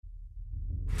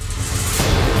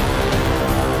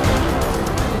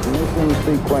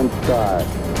sequence start.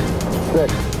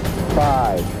 6,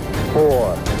 5,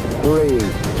 4, 3,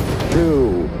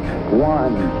 2,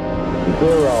 1,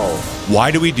 0.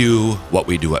 Why do we do what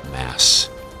we do at Mass?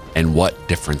 And what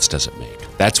difference does it make?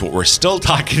 That's what we're still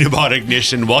talking about,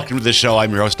 Ignition. Welcome to the show.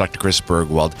 I'm your host, Dr. Chris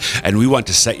Bergwald, and we want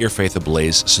to set your faith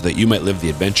ablaze so that you might live the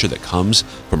adventure that comes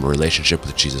from a relationship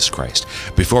with Jesus Christ.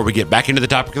 Before we get back into the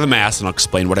topic of the Mass, and I'll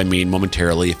explain what I mean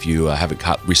momentarily if you haven't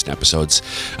caught recent episodes,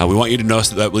 we want you to know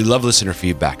that we love listener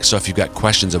feedback. So if you've got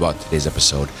questions about today's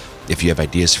episode, if you have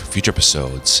ideas for future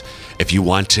episodes, if you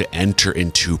want to enter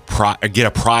into get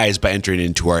a prize by entering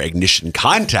into our Ignition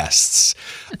contests,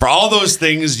 for all those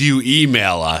things, you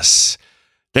email us.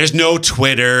 There's no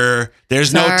Twitter.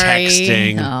 There's no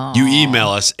texting. Oh. You email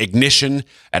us,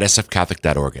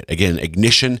 ignition@sfcatholic.org. Again,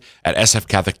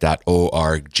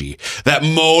 ignition@sfcatholic.org. That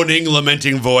moaning,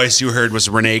 lamenting voice you heard was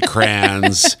Renee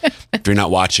Kranz. If you're not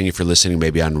watching, if you're listening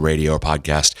maybe on radio or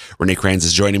podcast, Renee Kranz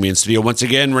is joining me in studio once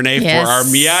again. Renee, Yes. for our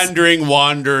meandering,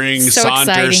 wandering, So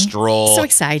saunter, exciting. stroll. So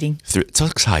exciting. So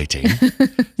exciting.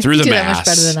 Through the Do Mass. that much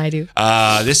better than I do.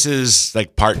 This is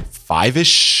like part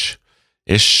 5-ish.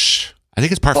 I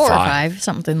think it's part 4 5. or 5,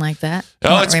 something like that. I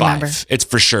Oh, don't it's remember. 5. It's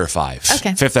for sure 5.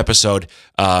 Okay. 5th episode.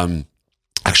 Actually,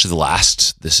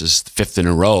 this is the 5th in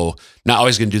a row. Not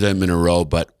always going to do them in a row,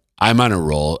 but I'm on a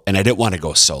roll, and I didn't want to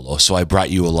go solo, so I brought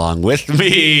you along with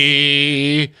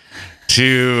me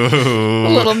to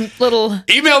Little.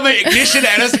 email me,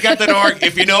 ignition@sfcatholic.org,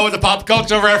 if you know the pop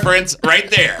culture reference right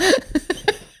there.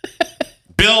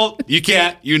 Bill, you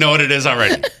can't. You know what it is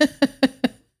already.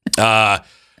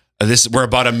 We're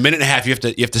about a minute and a half. You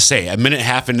have to say a minute and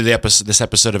a half into the this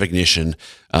episode of Ignition.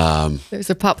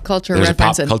 There's a pop culture There's a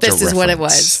reference, pop and culture this is what it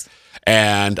reference. was.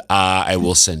 And I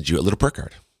will send you a little prayer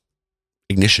card.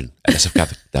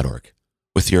 Ignition@sfcatholic.org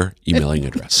with your emailing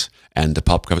address and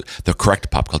the correct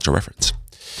pop culture reference.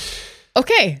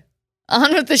 Okay,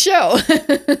 on with the show.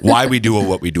 Why we do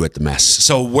what we do at the Mass.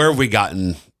 So where have we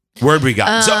gotten? So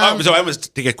I was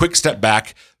take a quick step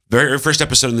back. Very first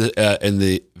episode in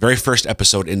the very first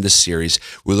episode in this series,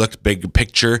 we looked big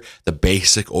picture, the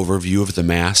basic overview of the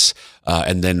Mass,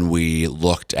 and then we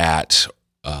looked at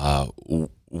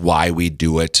why we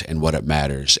do it and what it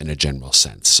matters in a general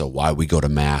sense. So why we go to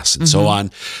Mass and so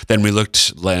on. Then we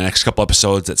looked the next couple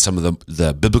episodes at some of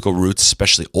the biblical roots,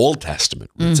 especially Old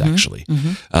Testament roots, actually,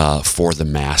 for the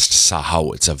Mass. Saw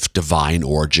how it's of divine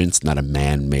origin. It's not a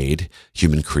man-made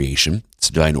human creation. It's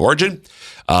a divine origin.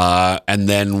 And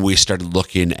then we started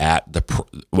looking at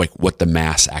what the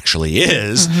Mass actually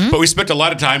is. But we spent a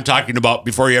lot of time talking about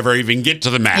before you ever even get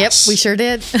to the Mass. Yep, we sure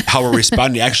did. How we're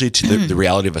responding actually to the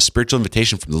reality of a spiritual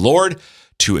invitation from the Lord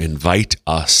to invite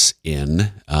us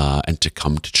in and to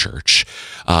come to church.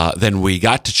 Then we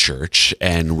got to church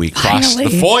and we crossed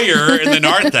the foyer in the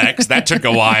narthex. That took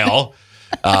a while.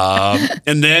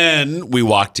 And then we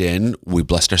walked in. We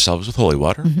blessed ourselves with holy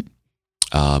water.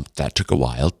 That took a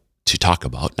while to talk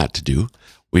about, not to do.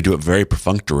 We do it very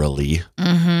perfunctorily.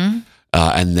 And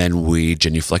then we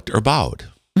genuflect or bowed.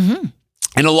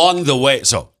 And along the way,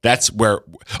 so that's where,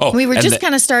 we were just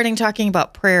kind of starting talking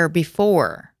about prayer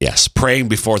before. Yes, praying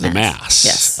before the Mass.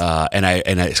 Yes. And I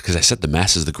because I said the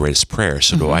Mass is the greatest prayer.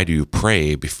 So why do you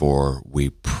pray before we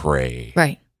pray?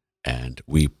 Right. And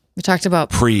we talked about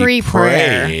pre-pray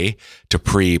prayer to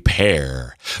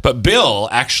prepare. But Bill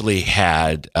actually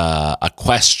had a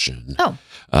question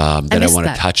that I want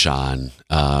to touch on.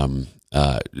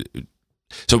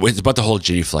 So it's about the whole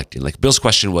genuflecting. Like Bill's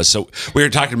question was, so we were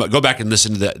talking about, go back and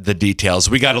listen to the details.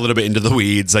 We got a little bit into the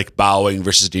weeds, like bowing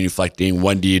versus genuflecting.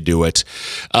 When do you do it?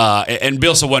 And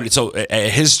Bill, so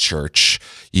at his church,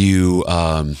 he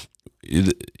and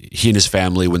his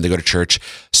family, when they go to church,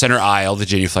 center aisle, they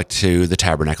genuflect to the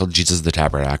tabernacle, Jesus is the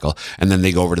tabernacle, and then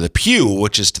they go over to the pew,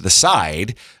 which is to the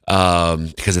side,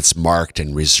 because it's marked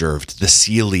and reserved. The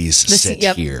Seeleys sit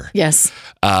here. Yes.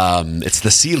 It's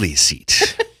the Seeley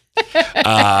seat.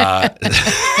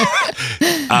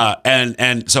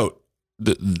 And so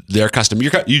their custom,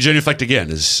 you genuflect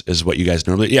again is what you guys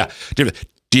normally,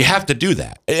 do you have to do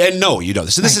that? And no, you don't.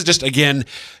 So this is just, again,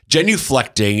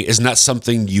 genuflecting is not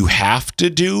something you have to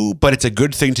do, but it's a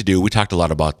good thing to do. We talked a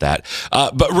lot about that.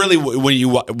 But really, when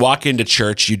you walk into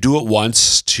church, you do it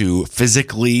once to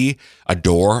physically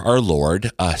adore our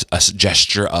Lord, a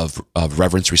gesture of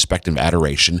reverence, respect, and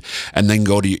adoration, and then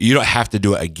you don't have to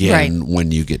do it again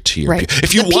when you get to your pew.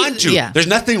 If you want to, there's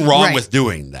nothing wrong with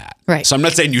doing that. Right. So I'm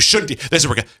not saying you shouldn't. This is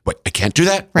where wait, I can't do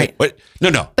that. Right. What?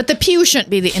 No. But the pew shouldn't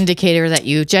be the indicator that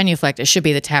you genuflect. It should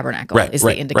be the tabernacle is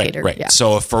the indicator. Right. Yeah.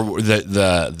 So for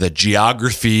the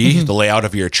geography, the layout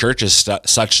of your church is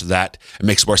such that it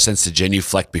makes more sense to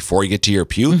genuflect before you get to your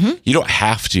pew. You don't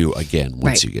have to again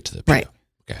once you get to the pew. Right.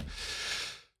 Okay.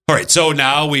 All right. So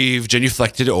now we've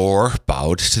genuflected or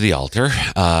bowed to the altar,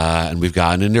 and we've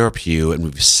gone into our pew and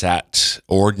we've sat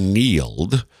or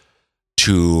kneeled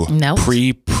to Knelt?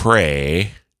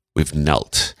 pre-pray. We've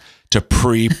knelt to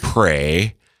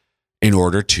pre-pray in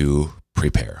order to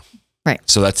prepare. Right.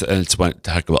 So that's what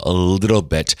to talk about a little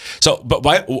bit. So, but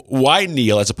why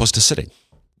kneel as opposed to sitting?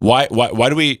 Why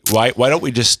don't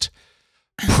we just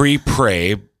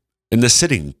pre-pray in the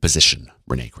sitting position,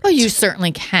 Renee Kranz? Well, you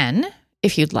certainly can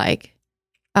if you'd like.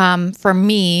 For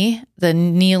me, the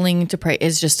kneeling to pray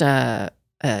is just a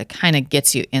kind of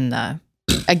gets you in the,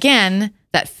 again,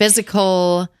 that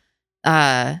physical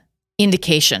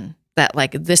indication that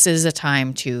like this is a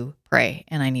time to pray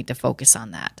and I need to focus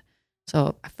on that.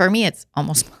 So for me, it's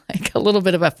almost like a little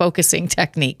bit of a focusing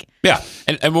technique. Yeah.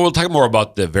 And we'll talk more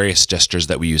about the various gestures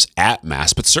that we use at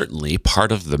Mass, but certainly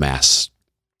part of the Mass,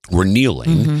 we're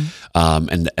kneeling.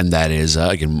 And that is,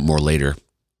 again, more later,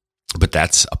 but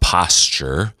that's a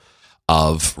posture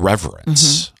of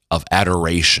reverence, of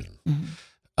adoration.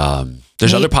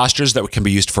 There's other postures that can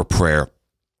be used for prayer,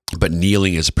 but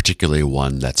kneeling is particularly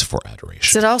one that's for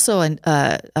adoration. Is it also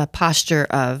a posture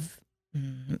of,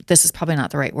 this is probably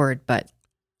not the right word, but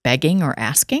begging or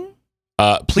asking?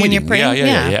 Pleading. When you're praying?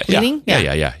 Yeah. Pleading?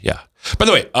 Yeah. By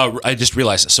the way, I just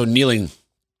realized, so kneeling,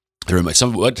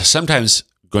 sometimes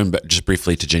going back just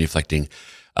briefly to genuflecting,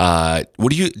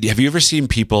 have you ever seen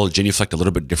people genuflect a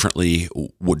little bit differently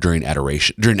during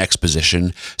adoration, during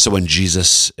exposition? So when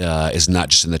Jesus is not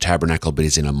just in the tabernacle, but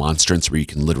he's in a monstrance where you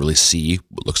can literally see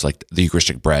what looks like the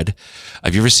Eucharistic bread.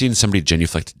 Have you ever seen somebody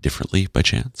genuflect differently by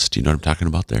chance? Do you know what I'm talking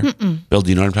about there? Bill, do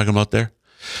you know what I'm talking about there?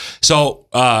 So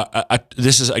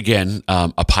this is, again,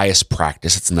 a pious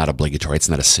practice. It's not obligatory. It's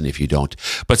not a sin if you don't.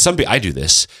 But I do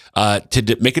this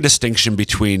to make a distinction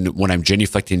between when I'm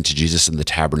genuflecting to Jesus in the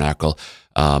tabernacle,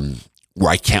 where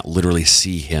I can't literally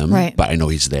see him, but I know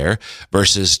he's there,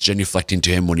 versus genuflecting to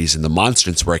him when he's in the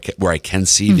monstrance where I can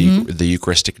see the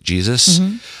Eucharistic Jesus.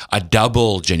 A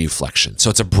double genuflection. So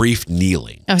it's a brief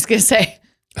kneeling. I was going to say,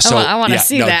 so, I want to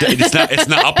see that. It's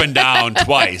not up and down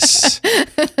twice.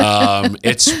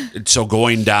 It's so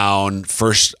going down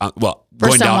first,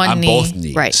 going down on both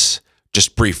knees,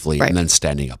 just briefly, and then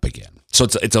standing up again. So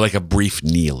it's like a brief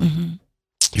kneeling.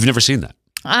 You've never seen that?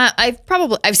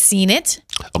 I've seen it,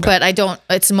 but I don't.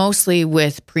 It's mostly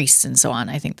with priests and so on.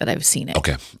 I think that I've seen it.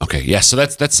 Okay, yeah. So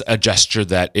that's a gesture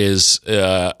that is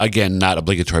again not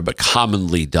obligatory, but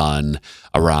commonly done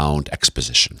around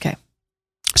exposition. Okay.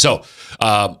 So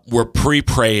we're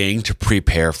pre-praying to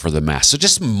prepare for the Mass. So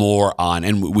just more on,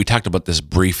 and we talked about this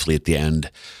briefly at the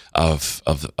end of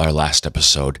our last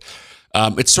episode.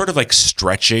 It's sort of like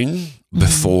stretching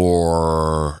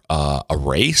before a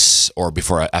race or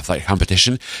before an athletic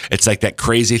competition. It's like that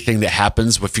crazy thing that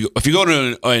happens if you go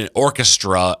to an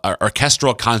orchestral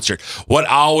concert. What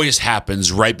always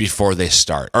happens right before they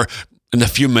start, or in the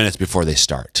few minutes before they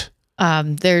start?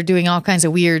 They're doing all kinds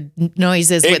of weird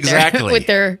noises with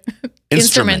their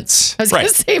instruments. I was going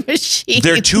to say machines.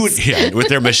 They're tuned with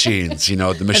their machines.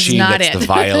 The machine that's the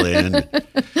violin.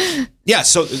 Yeah,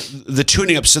 so the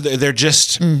tuning up. So they're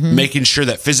just making sure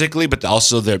that physically, but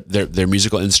also their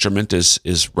musical instrument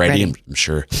is ready. I'm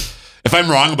sure. If I'm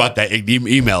wrong about that,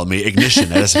 email me,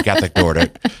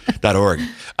 ignition@catholicdorder.org. You're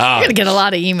going to get a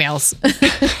lot of emails.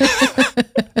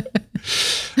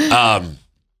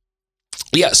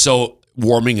 Yeah, so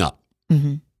warming up.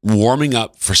 Warming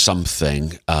up for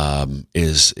something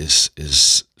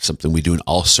is something we do in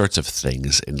all sorts of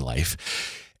things in life.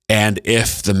 And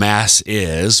if the Mass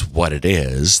is what it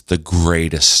is, the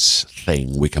greatest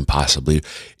thing we can possibly,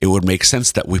 it would make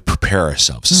sense that we prepare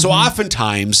ourselves. So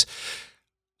oftentimes,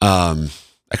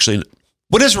 actually,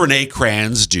 what does Renee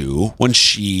Kranz do when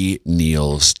she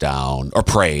kneels down or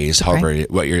prays,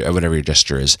 whatever your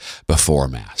gesture is, before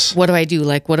Mass? What do I do?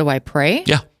 Like, what do I pray?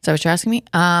 Yeah. Is that what you're asking me?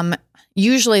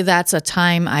 Usually that's a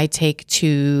time I take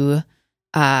to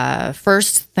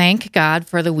first thank God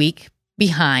for the week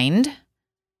behind,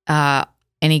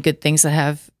 any good things that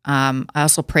have. I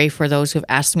also pray for those who've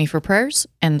asked me for prayers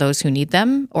and those who need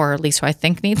them, or at least who I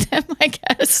think need them, I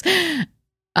guess.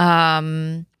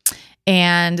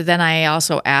 And then I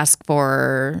also ask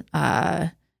for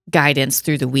guidance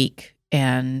through the week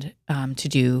and to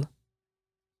do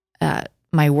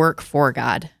my work for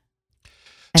God.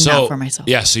 and not for myself.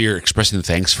 Yeah, so you're expressing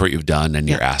thanks for what you've done, and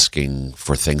you're asking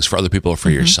for things for other people or for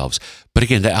yourselves. But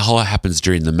again, that all happens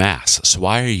during the Mass. So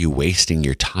why are you wasting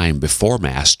your time before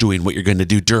Mass doing what you're going to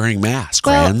do during Mass,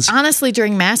 Grans? Well, honestly,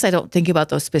 during Mass, I don't think about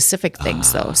those specific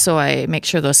things, though. So I make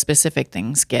sure those specific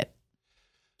things get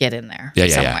in there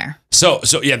somewhere. So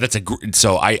so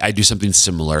I do something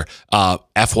similar.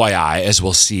 FYI, as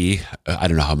we'll see, I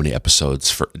don't know how many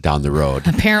episodes down the road.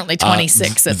 Apparently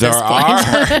 26 at this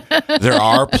point. There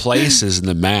are places in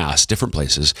the Mass, different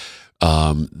places,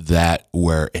 that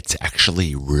where it's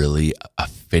actually really a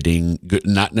fitting, good,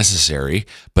 not necessary,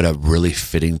 but a really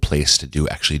fitting place to do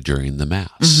actually during the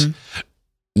Mass.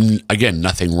 Again,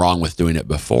 nothing wrong with doing it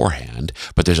beforehand,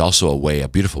 but there's also a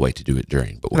beautiful way to do it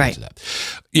during. But we'll get to that.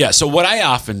 Yeah. So what I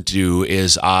often do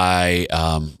is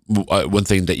one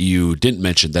thing that you didn't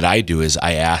mention that I do is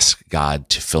I ask God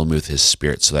to fill me with His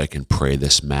Spirit so that I can pray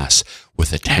this Mass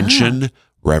with attention,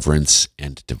 reverence,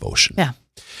 and devotion. Yeah.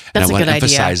 And That's I want to a good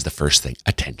idea. emphasize the first thing,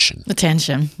 attention.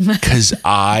 Attention. Because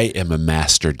I am a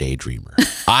master daydreamer.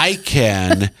 I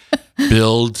can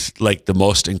build like the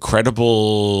most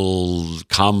incredible,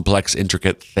 complex,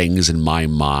 intricate things in my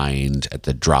mind at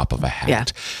the drop of a hat. Yeah.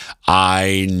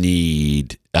 I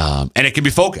need, and it can be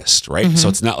focused, right? So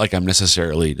it's not like I'm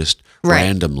necessarily just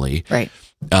randomly, Right.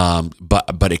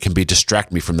 But it can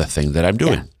distract me from the thing that I'm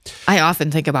doing. Yeah. I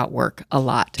often think about work a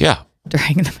lot. Yeah.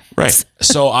 During the Mass. Right.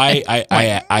 So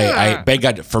I beg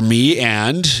God for me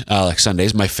and like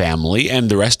Sundays, my family and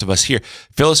the rest of us here,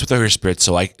 fill us with the Holy Spirit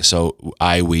so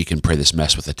we can pray this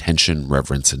Mass with attention,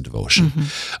 reverence, and devotion.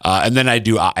 And then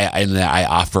I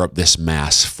offer up this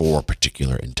Mass for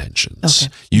particular intentions.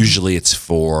 Okay. Usually it's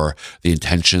for the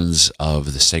intentions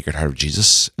of the Sacred Heart of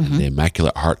Jesus and the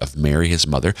Immaculate Heart of Mary, His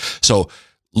mother. So,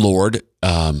 Lord,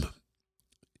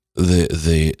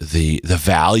 the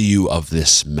value of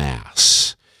this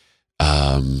Mass,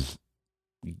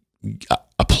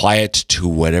 apply it to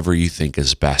whatever you think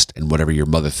is best and whatever your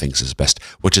mother thinks is best,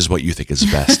 which is what you think is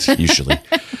best usually.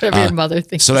 Whatever your mother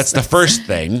thinks. So that's the first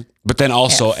thing, but then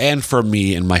also, and for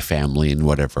me and my family and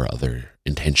whatever other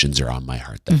intentions are on my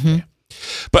heart that day.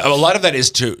 But a lot of that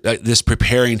is to this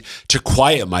preparing to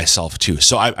quiet myself too.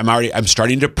 So I'm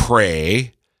starting to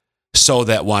pray, so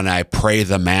that when I pray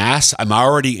the Mass, I'm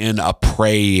already in a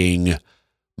praying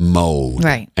mode,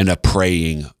 and a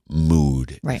praying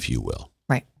mood, if you will.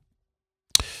 Right.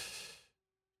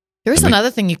 There's another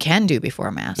thing you can do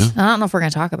before Mass. I don't know if we're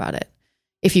going to talk about it.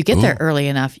 If you get there early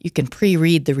enough, you can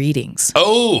pre-read the readings.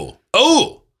 Oh!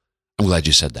 I'm glad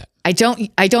you said that. I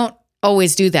don't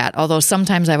always do that, although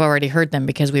sometimes I've already heard them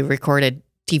because we recorded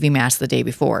TV Mass the day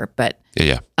before. But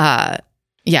yeah,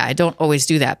 I don't always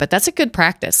do that, but that's a good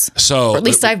practice. So, or at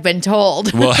least I've been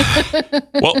told. We'll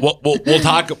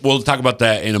talk about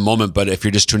that in a moment. But if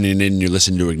you're just tuning in, you're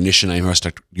listening to Ignition. I'm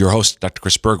your host, Dr.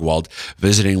 Chris Bergwald,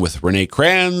 visiting with Renee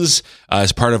Kranz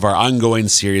as part of our ongoing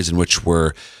series in which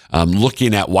we're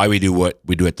looking at why we do what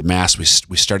we do at the Mass.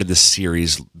 We started this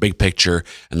series, big picture,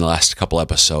 in the last couple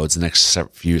episodes. The next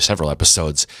several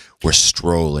episodes, we're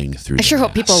strolling through. I sure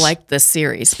hope people like this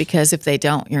series, because if they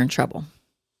don't, you're in trouble.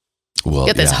 Well,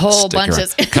 get this whole bunch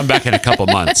of come back in a couple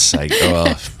months.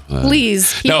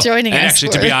 Please keep joining us. And actually,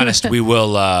 to be honest, we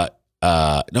will. No,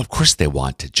 of course they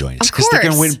want to join us because they're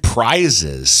going to win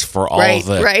prizes for all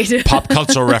the pop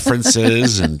cultural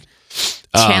references and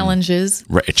challenges.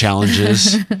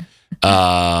 Challenges.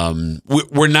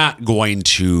 We're not going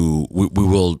to. We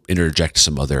will interject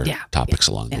some other topics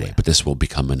along the way, but this will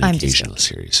become an occasional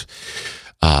series.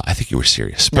 I think you were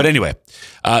serious, but anyway,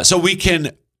 so we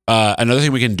can. Another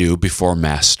thing we can do before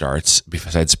Mass starts,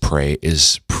 besides pray,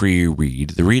 is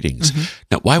pre-read the readings.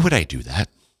 Now, why would I do that?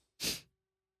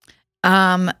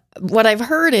 What I've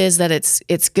heard is that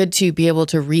it's good to be able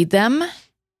to read them,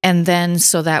 and then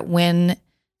so that when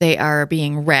they are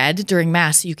being read during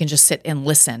Mass, you can just sit and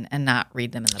listen and not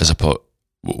read them in the book.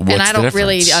 And I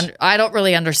don't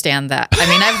really understand that. I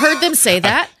mean, I've heard them say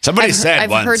that. Somebody said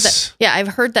once. Heard that, I've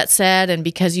heard that said, and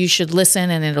because you should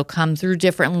listen and it'll come through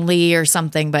differently or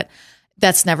something, but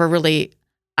that's never really,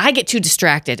 I get too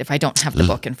distracted if I don't have the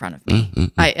book in front of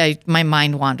me. My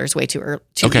mind wanders way too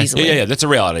easily. Yeah, that's a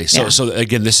reality. So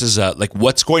again, this is like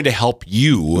what's going to help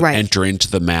you enter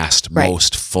into the Mass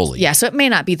most fully. Yeah, so it may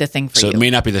not be the thing for you. So it may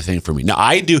not be the thing for me. Now,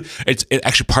 I do, it's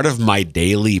actually part of my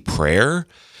daily prayer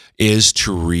is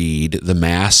to read the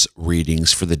Mass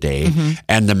readings for the day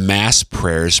and the Mass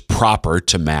prayers proper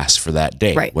to Mass for that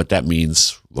day. Right. What that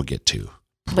means, we'll get to.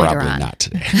 Probably not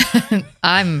today.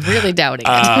 I'm really doubting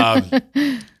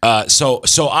it. So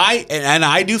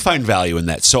I do find value in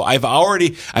that. So I'm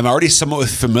already somewhat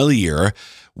familiar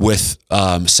with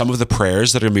some of the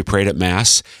prayers that are going to be prayed at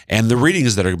Mass and the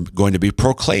readings that are going to be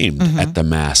proclaimed at the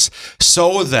Mass,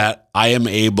 so that I am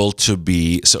able to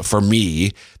be, so for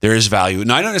me, there is value.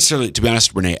 Now, I don't necessarily, to be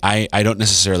honest, Renee, I don't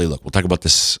necessarily look, we'll talk about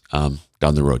this down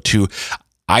the road too.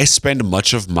 I spend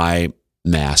much of my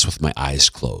Mass with my eyes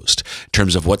closed in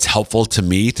terms of what's helpful to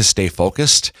me to stay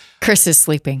focused. Chris is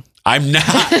sleeping. I'm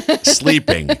not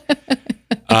sleeping.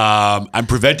 I'm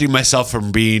preventing myself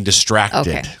from being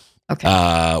distracted.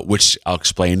 Okay. Which I'll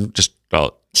explain just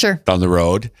about Sure. down the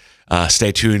road.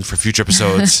 Stay tuned for future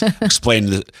episodes.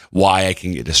 Explain why I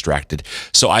can get distracted.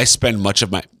 So I spend much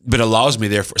of but it allows me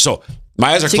therefore. So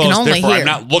my eyes are So you can closed. only Therefore, hear. I'm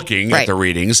not looking at the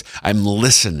readings. I'm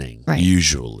listening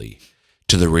usually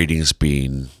to the readings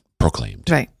being proclaimed.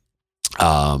 Right.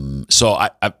 So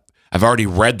I've already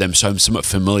read them, so I'm somewhat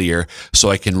familiar. So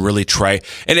I can really try,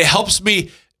 and it helps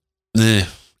me.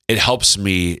 It helps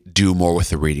me do more with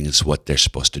the readings what they're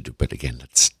supposed to do. But again,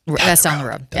 That's down the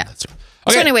road. Yeah. Okay.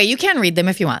 So anyway, you can read them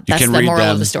if you want. You That's can the read moral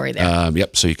them. of the story there.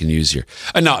 Yep. So you can use your.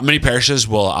 Now, many parishes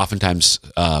will oftentimes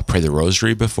pray the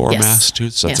Rosary before Yes. Mass too.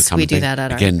 So that's Yes, a common we do thing. that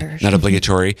at our Again, parish. not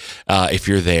obligatory. If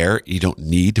you're there, you don't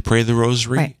need to pray the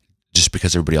Rosary. Right. Just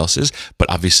because everybody else is, but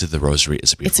obviously the Rosary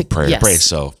is a beautiful prayer to pray.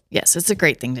 So yes, it's a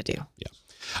great thing to do. yeah.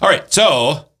 All right.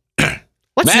 So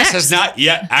What's Mass next? has not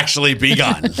yet actually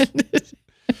begun.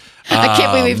 I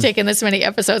can't believe we've taken this many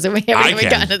episodes and we haven't I even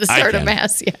can. gotten to the I start of can.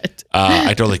 Mass yet.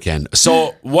 I totally can.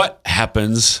 So what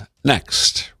happens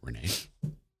next, Renee?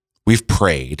 We've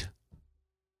prayed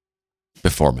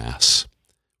before Mass.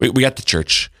 We got the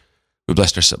church. We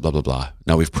blessed ourselves, blah, blah, blah.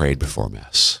 Now we've prayed before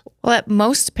Mass. Well, at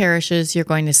most parishes, you're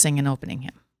going to sing an opening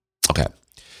hymn. Okay.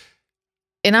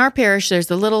 In our parish,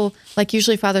 there's a little, like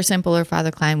usually Father Simple or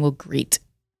Father Klein will greet.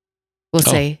 We'll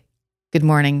say, good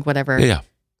morning, whatever. Yeah.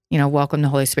 Welcome to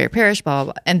Holy Spirit Parish, blah,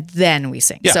 blah, blah. And then we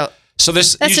sing. Yeah. So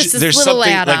there's That's just this there's little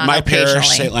something add-on like my parish,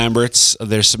 occasionally. St. Lambert's.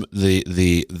 There's some the I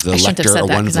shouldn't have lector said or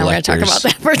that one of because the now we're going to talk lectors. about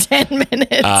that for 10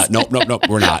 minutes. Nope.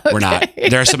 We're not. We're not.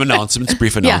 There are some announcements,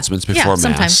 brief announcements before Mass.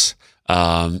 sometimes.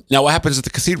 Now, what happens at the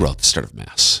cathedral at the start of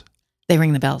Mass? They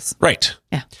ring the bells. Right.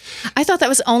 Yeah. I thought that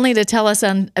was only to tell us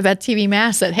about TV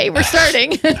Mass that, hey, we're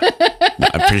starting. No,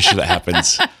 I'm pretty sure that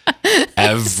happens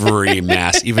every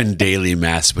Mass, even daily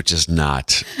Mass, which is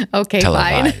not Okay,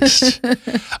 fine. televised.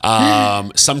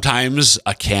 Sometimes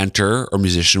a cantor or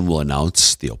musician will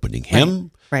announce the opening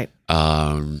hymn. Right.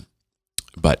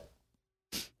 But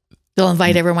They'll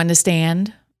invite everyone to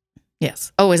stand.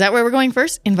 Yes. Oh, is that where we're going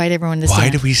first? Invite everyone to why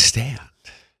stand. do we stand?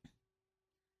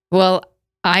 Well,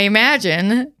 I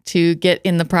imagine to get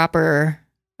in the proper.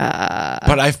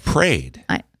 But I've prayed.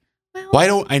 Why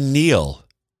don't I kneel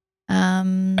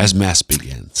as Mass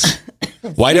begins?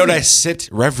 Why don't I sit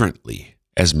reverently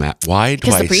as Mass? Why do I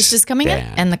Because the priest is coming in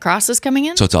stand? and the cross is coming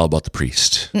in? So it's all about the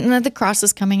priest. The cross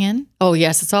is coming in? Oh,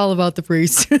 yes, it's all about the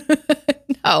priest.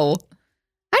 No.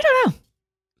 I don't know.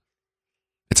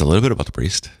 It's a little bit about the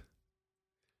priest.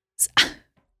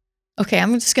 Okay,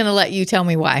 I'm just going to let you tell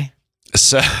me why.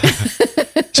 So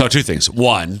two things.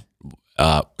 One,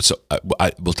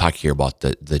 we'll talk here about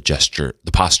the gesture,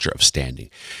 the posture of standing.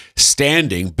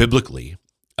 Standing biblically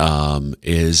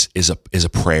is a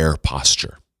prayer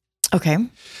posture. Okay.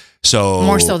 So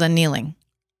More so than kneeling.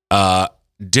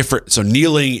 Different. So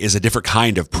kneeling is a different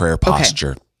kind of prayer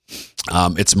posture.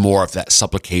 It's more of that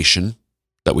supplication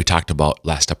that we talked about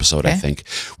last episode. Okay. I think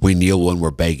we kneel when we're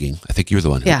begging. I think you were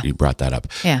the one who brought that up.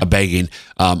 Yeah. A begging,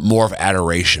 more of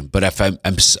adoration. But if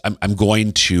I'm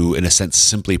going to, in a sense,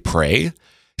 simply pray,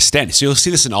 stand. So you'll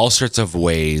see this in all sorts of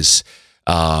ways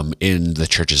in the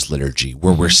church's liturgy,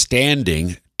 where we're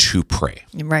standing to pray.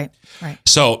 Right.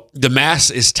 So the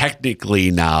Mass is technically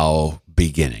now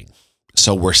beginning.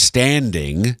 So we're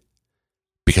standing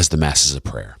because the Mass is a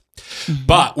prayer.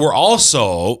 But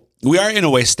we are in a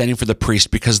way standing for the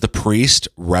priest because the priest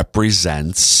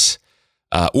represents,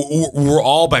 we're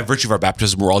all, by virtue of our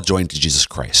baptism, we're all joined to Jesus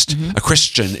Christ. A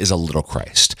Christian is a little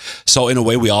Christ. So in a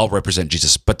way, we all represent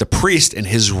Jesus. But the priest, in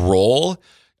his role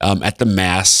at the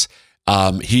Mass,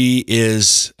 he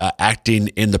is acting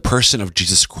in the person of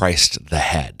Jesus Christ, the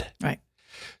head. Right.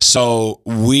 So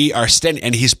we are standing,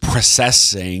 and he's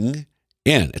processing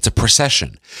in. It's a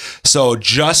procession. So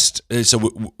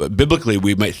biblically,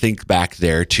 we might think back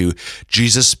there to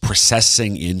Jesus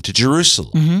processing into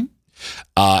Jerusalem.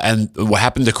 And what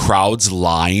happened? The crowds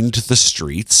lined the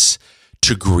streets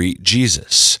to greet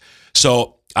Jesus.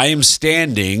 So I am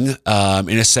standing, in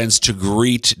a sense, to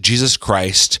greet Jesus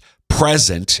Christ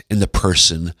present in the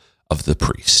person of the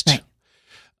priest,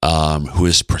 who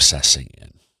is processing in.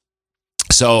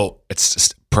 So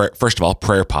it's first of all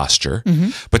prayer posture,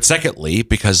 but secondly,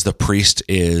 because the priest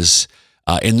is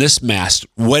in this Mass,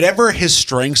 whatever his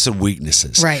strengths and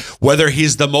weaknesses, Right. whether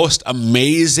he's the most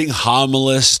amazing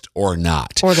homilist or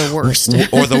not, Or the worst.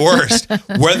 or the worst,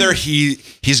 whether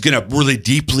he's going to really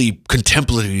deeply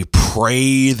contemplatively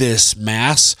pray this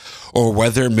Mass, or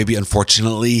whether maybe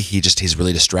unfortunately he's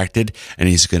really distracted and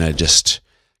he's going to just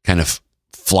kind of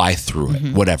fly through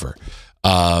it, whatever.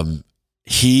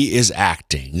 He is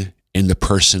acting in the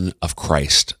person of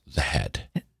Christ, the head.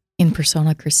 In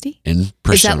persona Christi? In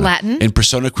persona, Is that Latin? In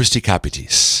persona Christi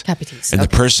Capitis. Capitis. In the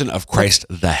Okay. person of Christ,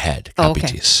 the head. Oh, okay.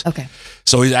 Capitis. Okay.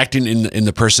 So he's acting in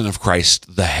the person of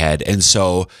Christ, the head. And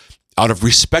so out of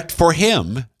respect for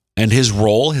him and his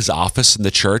role, his office in the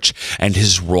church, and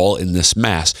his role in this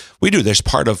Mass, there's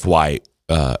part of why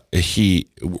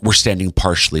we're standing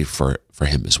partially for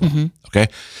him as well. Okay.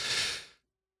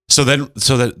 So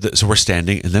we're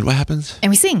standing, and then what happens? And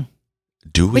we sing.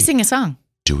 Do we? We sing a song.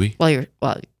 Do we?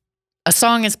 A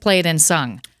song is played and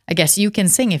sung. I guess you can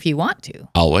sing if you want to.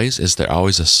 Always? Is there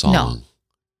always a song? No.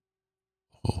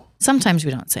 Oh. Sometimes we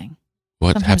don't sing.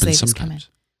 What Sometimes they happens just come in. sometimes?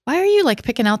 Why are you like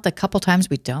picking out the couple times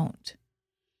we don't?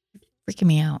 Freaking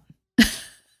me out.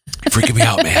 Freaking me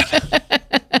out, man.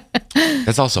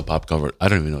 That's also pop culture. I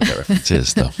don't even know what that reference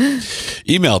is, though.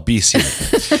 Email BC.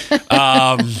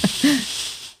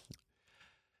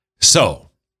 So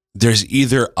there's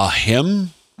either a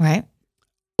hymn Right?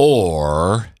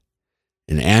 or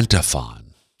an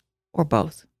antiphon Or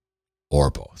both. or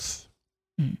both.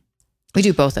 We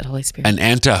do both at Holy Spirit.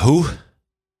 An who?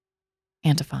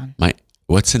 Antiphon.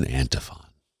 What's an antiphon?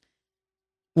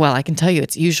 Well, I can tell you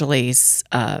it's usually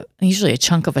a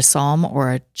chunk of a psalm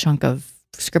or a chunk of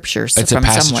scripture It's from a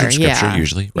passage somewhere. of scripture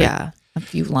usually, right? Yeah. A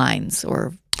few lines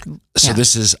or So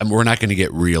this is, we're not going to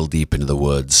get real deep into the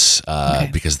woods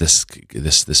because this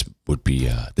would be,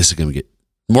 this is going to get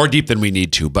more deep than we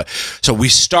need to. But so we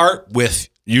start with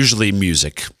usually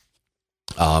music.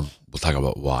 We'll talk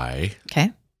about why.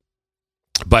 Okay.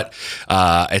 But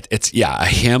it's a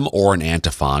hymn or an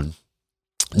antiphon.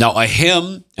 Now a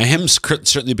hymn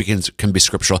certainly can be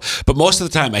scriptural, but most of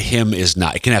the time a hymn is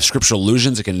not. It can have scriptural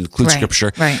allusions, it can include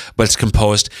scripture, right. but it's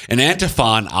composed. An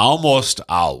antiphon almost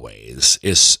always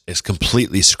is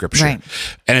completely scripture, Right.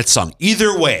 and it's sung.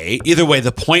 Either way,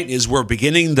 the point is we're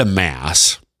beginning the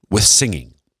Mass with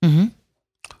singing. Mm-hmm.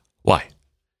 Why?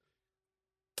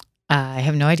 I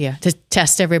have no idea. To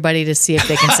test everybody to see if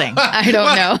they can sing. I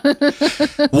don't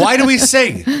know. Why do we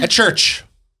sing at church?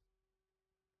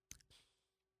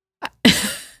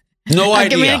 No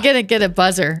idea. I'm gonna get a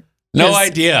buzzer. No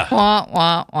idea. Wah,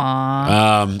 wah,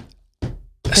 wah.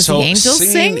 Does So the angels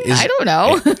singing sing? is- I don't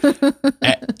know.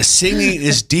 Singing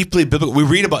is deeply biblical. We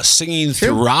read about singing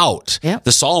throughout. Yep.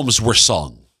 The Psalms were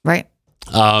sung. Right.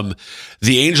 The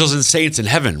angels and saints in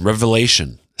heaven,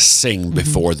 Revelation, sing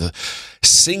before the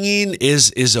singing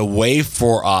is a way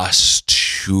for us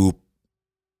to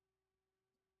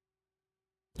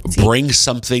bring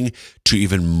something to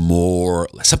even more,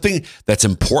 something that's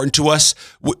important to us.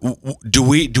 Do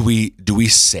we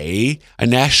say a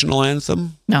national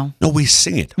anthem? No. No, we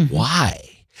sing it. Why?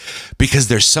 Because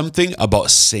there's something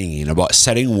about singing, about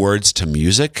setting words to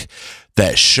music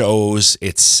that shows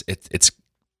it's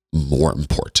more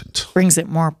important. Brings it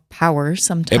more power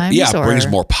sometimes. It brings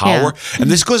more power. Yeah. And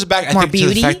this goes back, I More think, to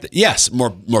beauty? the fact that, yes, more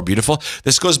beautiful.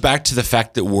 This goes back to the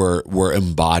fact that we're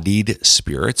embodied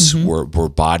spirits. We're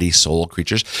body, soul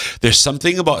creatures. There's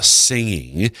something about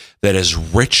singing that is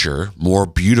richer, more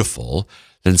beautiful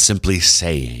than simply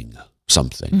saying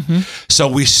something. So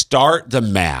we start the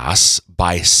Mass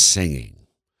by singing.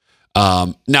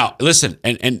 Now listen,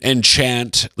 and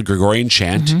chant, the Gregorian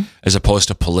chant, as opposed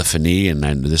to polyphony, and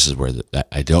then this is where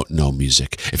I don't know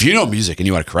music. If you know music and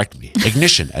you want to correct me,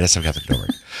 ignition@smcatholic.org.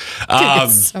 Get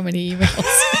so many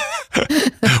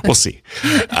emails. We'll see.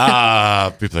 People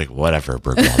are like, whatever,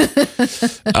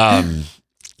 Bergwald.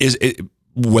 Is it,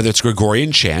 whether it's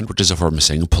Gregorian chant, which is a form of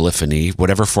singing, polyphony,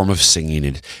 whatever form of singing,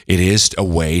 it is a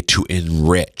way to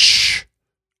enrich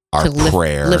our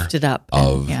prayer lift it up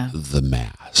of the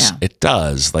Mass. It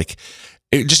does.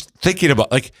 Just thinking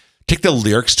about, take the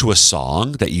lyrics to a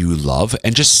song that you love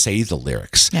and just say the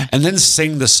lyrics and then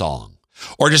sing the song.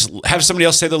 Or just have somebody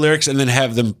else say the lyrics and then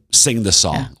have them sing the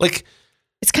song.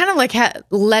 It's kind of like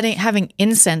having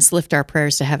incense lift our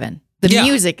prayers to heaven. The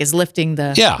music is lifting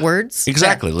the words.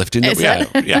 Exactly. Lifting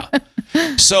the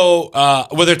So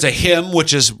whether it's a hymn,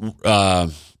 which is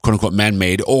quote unquote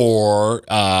man-made, or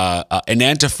an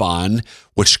antiphon,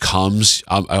 which comes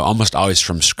almost always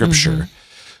from scripture.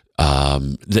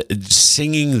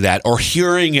 singing that or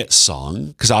hearing it sung,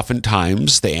 because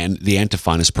oftentimes the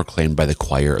antiphon is proclaimed by the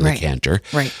choir or the cantor,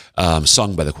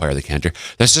 sung by the choir or the cantor.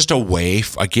 That's just a way,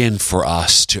 again, for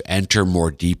us to enter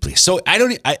more deeply. So I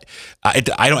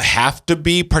don't have to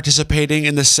be participating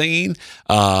in the singing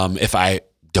if I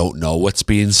don't know what's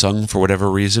being sung for whatever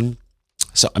reason.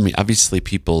 So, I mean, obviously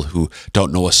people who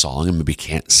don't know a song and maybe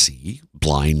can't see,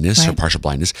 blindness or partial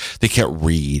blindness, they can't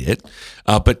read it.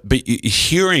 But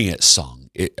hearing it sung,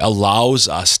 it allows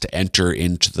us to enter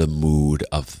into the mood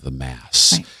of the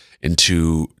Mass,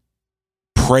 into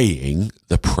praying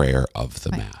the prayer of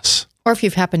the Mass. Or if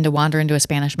you've happened to wander into a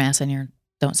Spanish Mass and you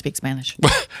don't speak Spanish,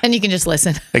 and you can just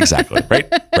listen. Exactly.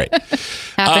 Right.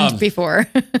 Happened before.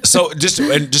 So just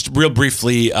real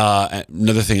briefly,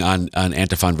 another thing on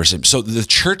antiphon versus hymn. So the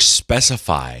church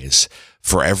specifies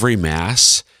for every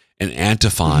Mass an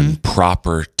antiphon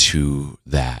proper to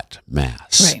that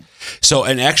Mass. Right. So,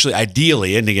 and actually,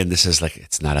 ideally, and again, this is like,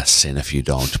 it's not a sin if you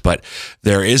don't, but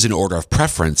there is an order of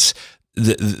preference.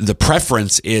 The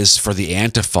preference is for the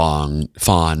antiphon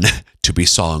to be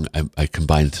sung. I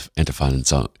combined antiphon and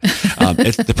song.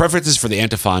 The preference is for the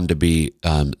antiphon to be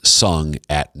sung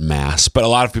at Mass, but a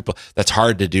lot of people, that's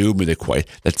hard to do.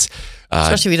 That's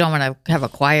especially if you don't want to have a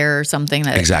choir or something.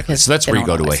 Exactly. So that's where you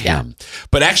go to a hymn.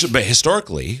 But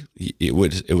historically, it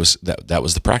was that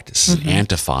was the practice.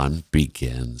 Antiphon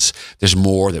begins. There's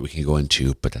more that we can go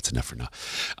into, but that's enough for now.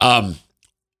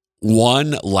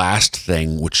 One last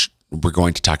thing, which we're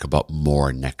going to talk about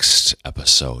more next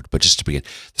episode, but just to begin,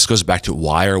 this goes back to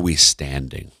why are we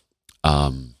standing?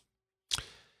 I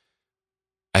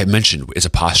mentioned it's a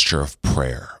posture of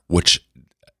prayer, which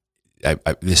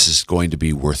this is going to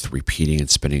be worth repeating and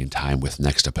spending time with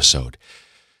next episode.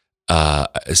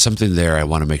 Something there I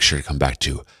want to make sure to come back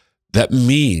to. That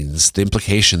means the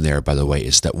implication there, by the way,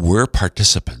 is that we're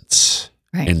participants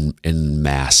in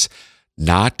Mass,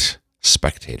 not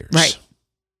spectators. Right.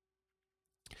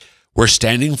 We're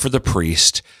standing for the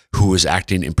priest who is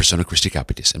acting in persona Christi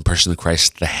Capitis, in person of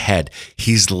Christ, the head.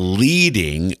 He's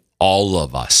leading all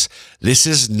of us. This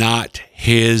is not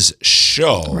his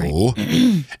show,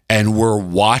 and we're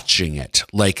watching it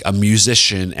like a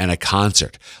musician and a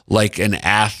concert, like an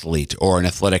athlete or an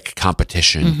athletic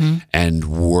competition, and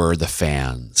we're the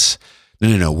fans.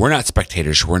 No. We're not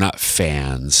spectators. We're not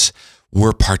fans.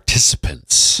 We're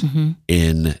participants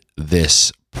in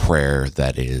this prayer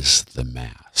that is the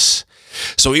Mass.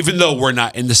 So even though we're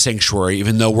not in the sanctuary,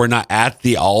 even though we're not at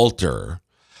the altar,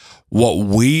 what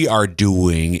we are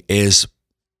doing is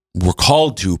we're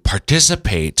called to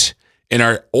participate in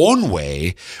our own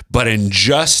way, but in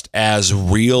just as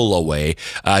real a way,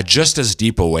 just as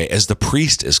deep a way as the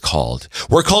priest is called.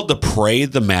 We're called to pray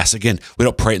the Mass. Again, we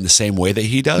don't pray it in the same way that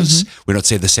he does. We don't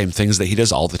say the same things that he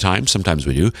does all the time. Sometimes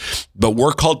we do. But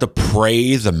we're called to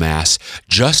pray the Mass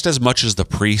just as much as the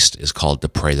priest is called to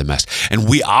pray the Mass. And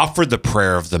we offer the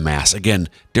prayer of the Mass, again,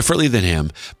 differently than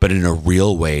him, but in a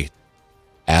real way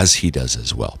as he does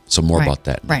as well. So more about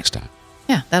that next time.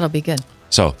 Yeah, that'll be good.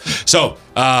 So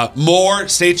more.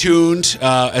 Stay tuned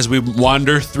as we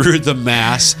wander through the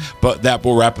Mass. But that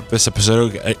will wrap up this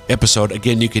episode.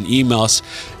 Again, you can email us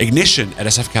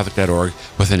ignition@sfcatholic.org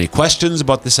with any questions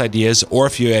about this ideas or a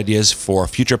few ideas for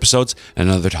future episodes and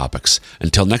other topics.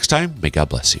 Until next time, may God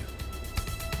bless you.